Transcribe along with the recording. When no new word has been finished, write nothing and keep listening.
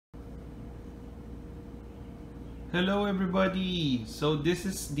Hello everybody! So this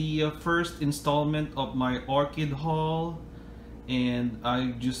is the first installment of my orchid haul, and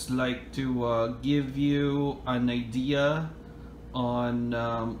I just like to give you an idea on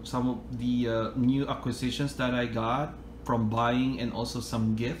some of the new acquisitions that I got from buying, and also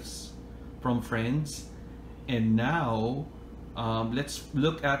some gifts from friends. And now let's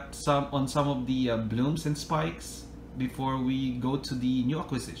look at some of the blooms and spikes before we go to the new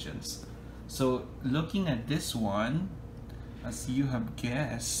acquisitions. So looking at this one, as you have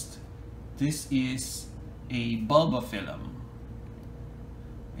guessed, this is a Bulbophyllum.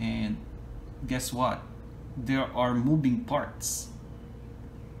 And guess what? There are moving parts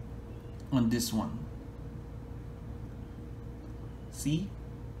on this one. See?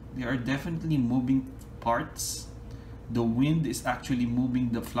 There are definitely moving parts. The wind is actually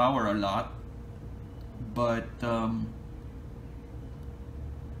moving the flower a lot, but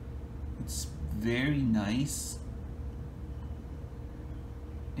it's very nice,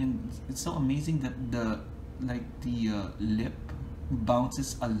 and it's so amazing that the lip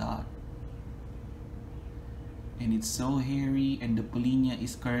bounces a lot, and it's so hairy, and the pollinia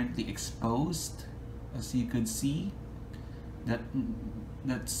is currently exposed, as you could see.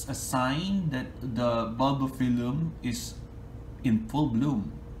 That's a sign that the Bulbophyllum is in full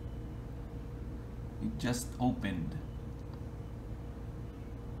bloom. It just opened.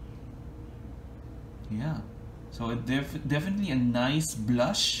 Yeah, so definitely a nice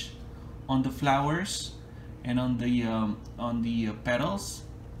blush on the flowers and on the petals,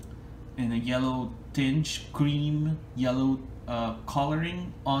 and a yellow tinge, cream yellow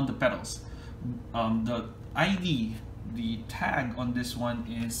coloring on the petals. The ID, the tag on this one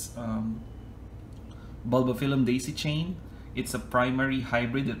is Bulbophyllum Daisy Chain. It's a primary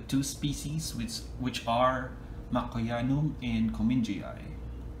hybrid of two species, which are makoyanum and cumingii.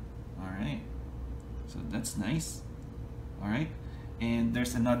 All right. So that's nice. All right, and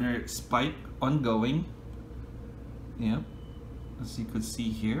there's another spike ongoing. Yeah, as you could see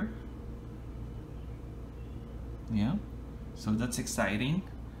here. Yeah, so that's exciting,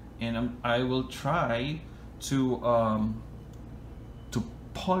 and I will try to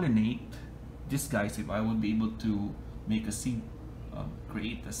pollinate this, guys, if I will be able to make a seed,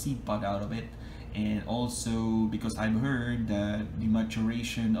 create a seed pod out of it. And also because I've heard that the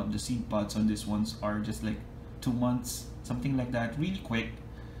maturation of the seed pods on these ones are just like 2 months, something like that, really quick,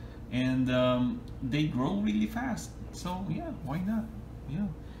 and they grow really fast. So yeah, why not? Yeah,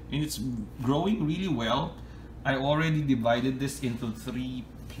 and it's growing really well. I already divided this into 3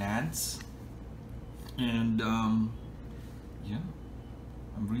 plants, and yeah,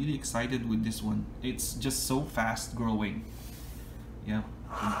 I'm really excited with this one. It's just so fast growing. Yeah.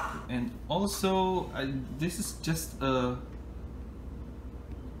 And also this is just what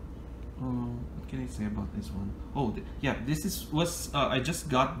can I say about this one? Oh, yeah, this was I just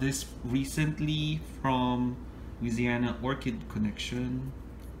got this recently from Louisiana Orchid Connection,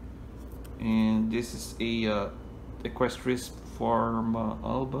 and this is a equestris forma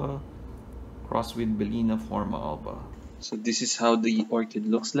alba crossed with bellina forma alba. So this is how the orchid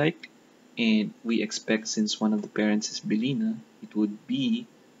looks like, and we expect, since one of the parents is bellina, it would be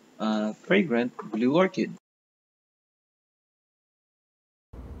a fragrant blue orchid.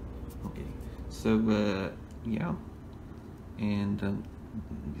 Okay, so yeah, and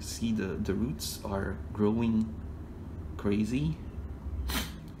you see the roots are growing crazy.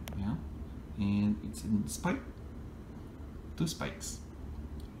 Yeah, and it's in spike, 2 spikes,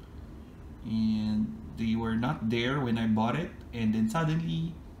 and they were not there when I bought it, and then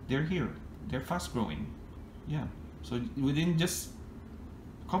suddenly they're here. They're fast growing. Yeah, so within just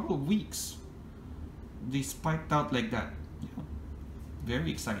a couple of weeks they spiked out like that. Yeah,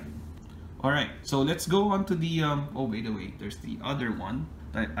 very exciting. All right, so let's go on to the oh, wait, there's the other one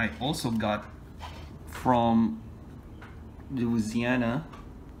that I also got from Louisiana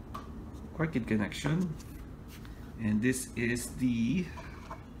Orchid Connection, and this is the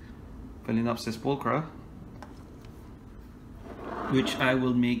phalaenopsis pulchra, which I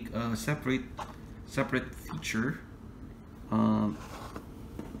will make a separate feature,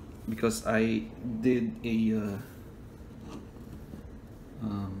 because I did a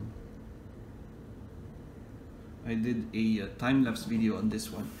time-lapse video on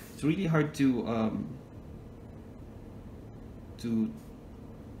this one. It's really hard to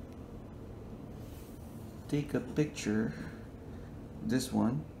take a picture. This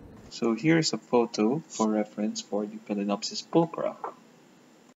one. So here's a photo for reference for the phalaenopsis pulchra,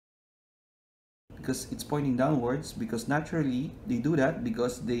 because it's pointing downwards, because naturally they do that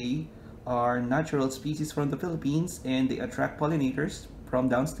because they are natural species from the Philippines, and they attract pollinators from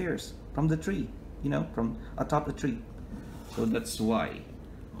downstairs, from the tree. you know, from atop the tree. So that's why.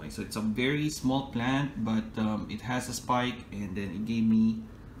 Okay, so it's a very small plant, but it has a spike, and then it gave me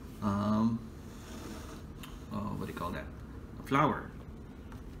what do you call that? A flower.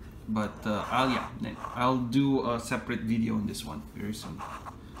 But I'll do a separate video on this one very soon.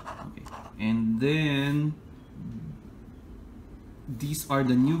 Okay, and then these are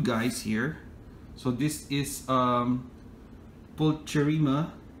the new guys here. So this is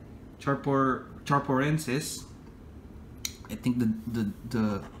pulcherrima champorensis. I think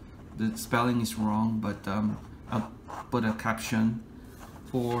the spelling is wrong, but I'll put a caption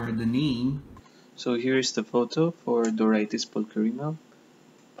for the name. So here is the photo for varieties pulcherrima,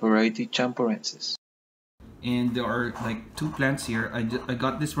 variety champorensis. And there are like 2 plants here. I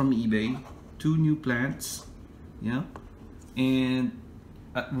got this from eBay. 2 new plants, yeah. And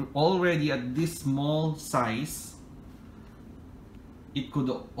already at this small size, it could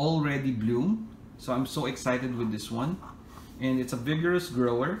already bloom. So I'm so excited with this one. And it's a vigorous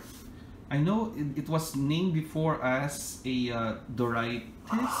grower. I know it was named before as a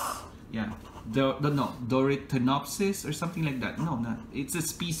Doritis. Yeah, no, Dorythanopsis or something like that. No, not. It's a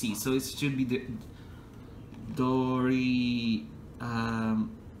species, so it should be the Dory.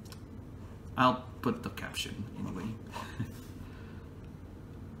 I'll put the caption anyway.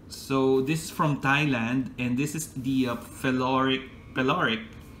 So this is from Thailand, and this is the phalaric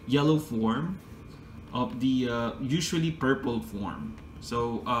yellow form of the usually purple form.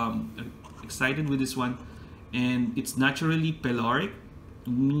 So I'm excited with this one, and it's naturally phalaric,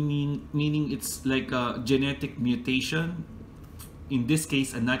 meaning it's like a genetic mutation. In this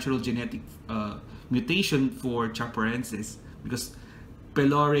case, a natural genetic mutation for champorensis, because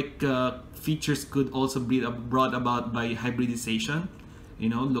phalaric features could also be brought about by hybridization. You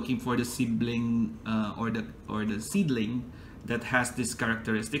know, looking for the sibling or the seedling that has these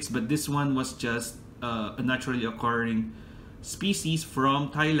characteristics. But this one was just a naturally occurring species from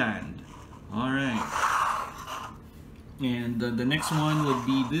Thailand. All right, and the next one would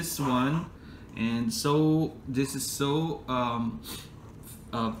be this one. And so this is so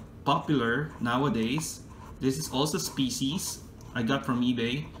popular nowadays. This is also species I got from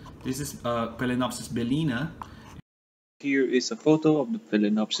eBay. This is phalaenopsis bellina. Here is a photo of the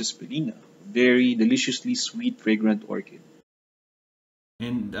phalaenopsis bellina, very deliciously sweet, fragrant orchid.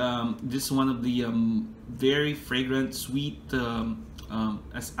 And this is one of the very fragrant, sweet,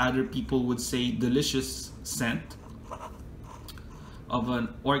 as other people would say, delicious scent of an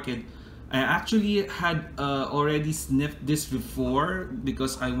orchid. I actually had already sniffed this before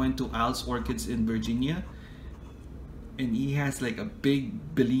because I went to Al's Orchids in Virginia, and he has like a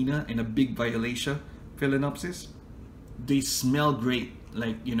big bellina and a big violacea phalaenopsis. They smell great,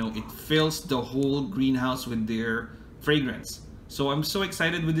 like, you know, it fills the whole greenhouse with their fragrance. So I'm so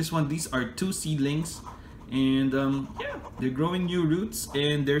excited with this one. These are 2 seedlings, and yeah, they're growing new roots,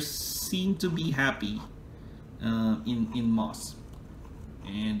 and they seem to be happy in moss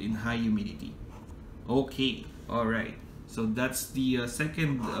and in high humidity. Okay, all right, so that's the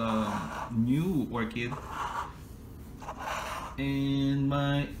second new orchid. And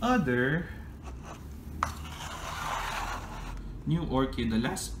my other new orchid, the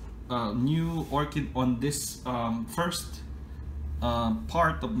last new orchid on this first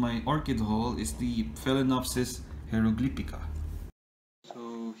part of my orchid haul, is the Phalaenopsis hieroglyphica.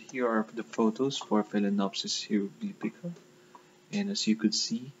 So here are the photos for Phalaenopsis hieroglyphica, and as you could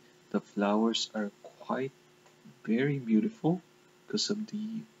see, the flowers are quite very beautiful because of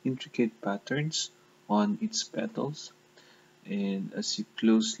the intricate patterns on its petals. And as you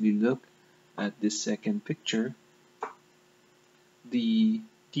closely look at this second picture, the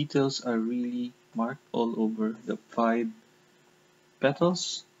details are really marked all over the 5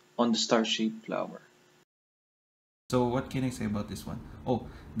 petals on the star-shaped flower. So what can I say about this one? Oh,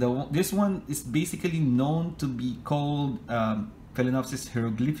 this one is basically known to be called Phalaenopsis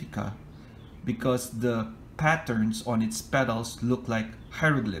hieroglyphica because the patterns on its petals look like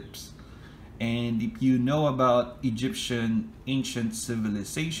hieroglyphs. And if you know about Egyptian ancient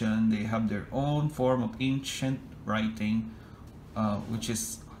civilization, they have their own form of ancient writing,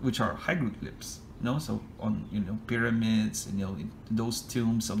 which are hieroglyphs. You know, so on, you know, pyramids, and, you know, those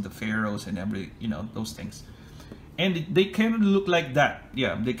tombs of the pharaohs and every, you know, those things. And they kind of look like that.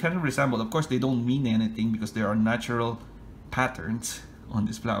 Yeah, they kind of resemble. Of course, they don't mean anything because there are natural patterns on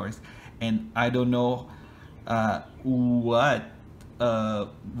these flowers. And I don't know what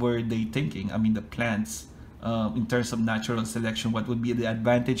were they thinking. I mean, the plants, in terms of natural selection, what would be the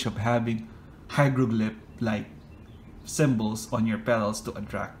advantage of having hieroglyph-like symbols on your petals to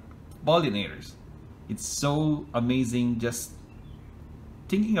attract pollinators? It's so amazing just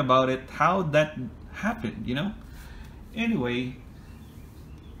thinking about it, how that happened, you know. Anyway,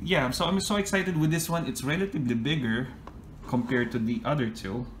 yeah, so I'm so excited with this one. It's relatively bigger compared to the other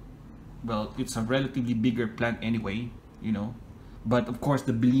two. Well, it's a relatively bigger plant anyway, you know. But of course,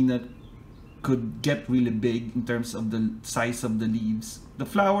 the bellina could get really big in terms of the size of the leaves. The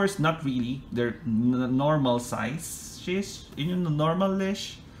flowers, not really. They're normal size-ish, you know,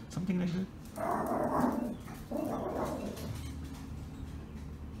 normal-ish, something like that.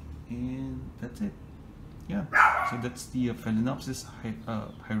 And that's it. Yeah, so that's the phalaenopsis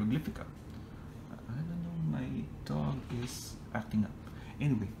hieroglyphica. I don't know, my dog is acting up.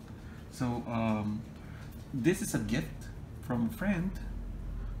 Anyway, so this is a gift from a friend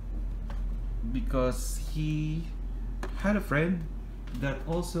because he had a friend that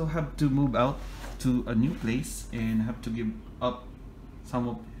also had to move out to a new place and have to give up some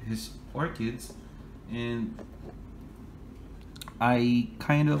of his orchids, and I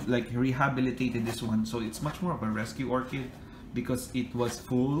kind of like rehabilitated this one, so it's much more of a rescue orchid because it was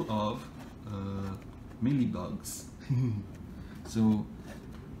full of mealybugs. So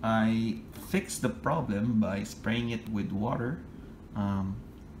I fixed the problem by spraying it with water,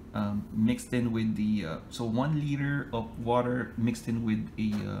 mixed in with the so 1 liter of water mixed in with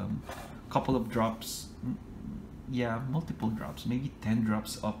a couple of drops, yeah, multiple drops, maybe 10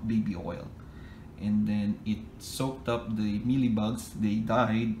 drops of baby oil, and then it soaked up the mealybugs. They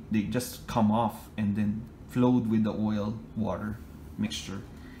died, they just come off and then flowed with the oil water mixture,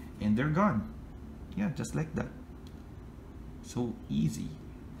 and they're gone. Yeah, just like that. So easy.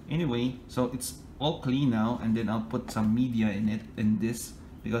 Anyway, so it's all clean now, and then I'll put some media in it, in this,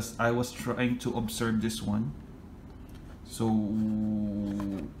 because I was trying to observe this one so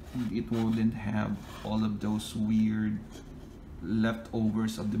it wouldn't have all of those weird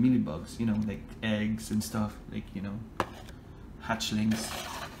leftovers of the mealybugs, you know, like eggs and stuff, like, you know, hatchlings.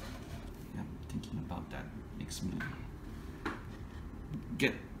 Yeah, thinking about that makes me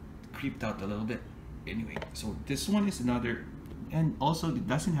get creeped out a little bit. Anyway, so this one is another, and also it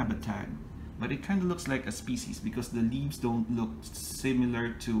doesn't have a tag, but it kind of looks like a species because the leaves don't look similar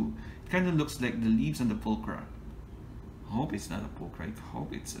to, it kind of looks like the leaves on the pulchra. I hope it's not a pulchra, I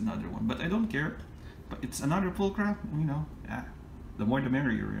hope it's another one, but I don't care. But it's another pulchra, you know, yeah, the more the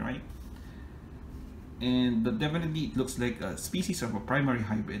merrier, right? And but definitely it looks like a species of a primary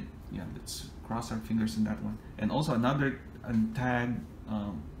hybrid. Yeah, let's cross our fingers in that one. And also another untagged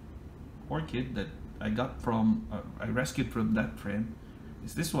orchid that I got from, I rescued from that friend,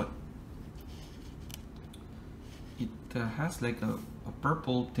 is this one. It has like a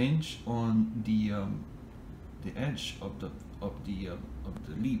purple tinge on the edge of the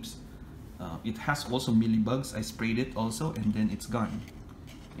leaves. It has also mealybugs. I sprayed it also, and then it's gone.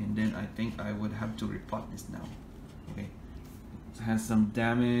 And then I think I would have to repot this now. Okay, it has some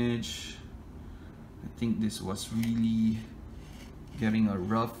damage. I think this was really getting a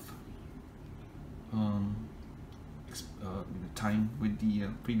rough time with the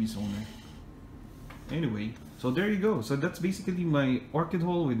previous owner. Anyway, so there you go. So that's basically my orchid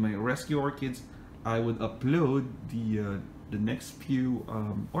haul with my rescue orchids. I would upload the next few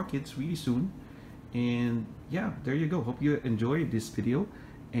orchids really soon, and yeah, there you go. Hope you enjoyed this video,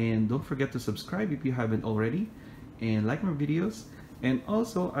 and don't forget to subscribe if you haven't already, and like my videos. And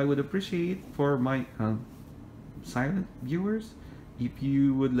also I would appreciate for my silent viewers if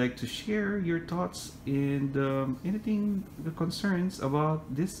you would like to share your thoughts and anything, the concerns about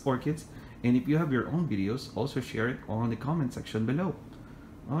these orchids, and if you have your own videos, also share it on the comment section below.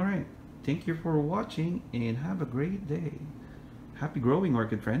 All right, thank you for watching and have a great day. Happy growing,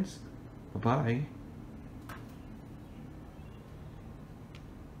 orchid friends. Bye-bye.